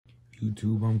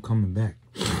YouTube, I'm coming back.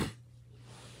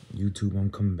 YouTube, I'm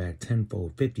coming back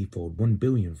 10-fold, 50-fold, 1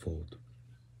 billion-fold.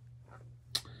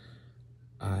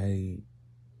 I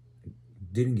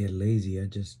didn't get lazy. I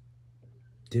just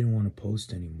didn't want to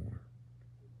post anymore.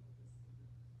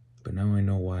 But now I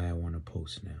know why I want to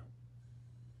post now.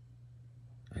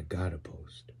 I gotta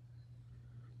post.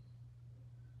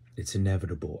 It's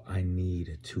inevitable. I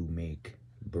need to make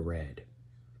bread.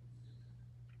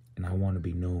 And I want to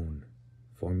be known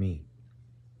for me.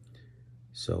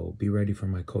 So be ready for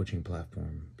my coaching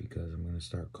platform, because I'm going to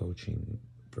start coaching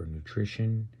for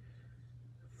nutrition,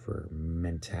 for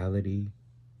mentality,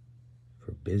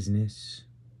 for business,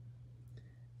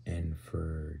 and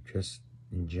for just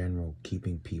in general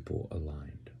keeping people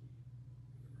aligned.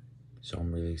 So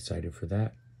I'm really excited for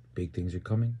that. Big things are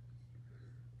coming.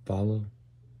 Follow,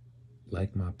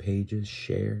 like my pages,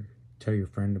 share, tell your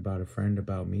friend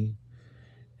about me.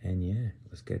 And yeah,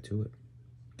 let's get to it.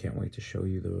 Can't wait to show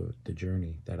you the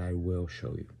journey that I will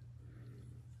show you.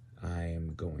 I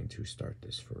am going to start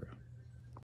this for real.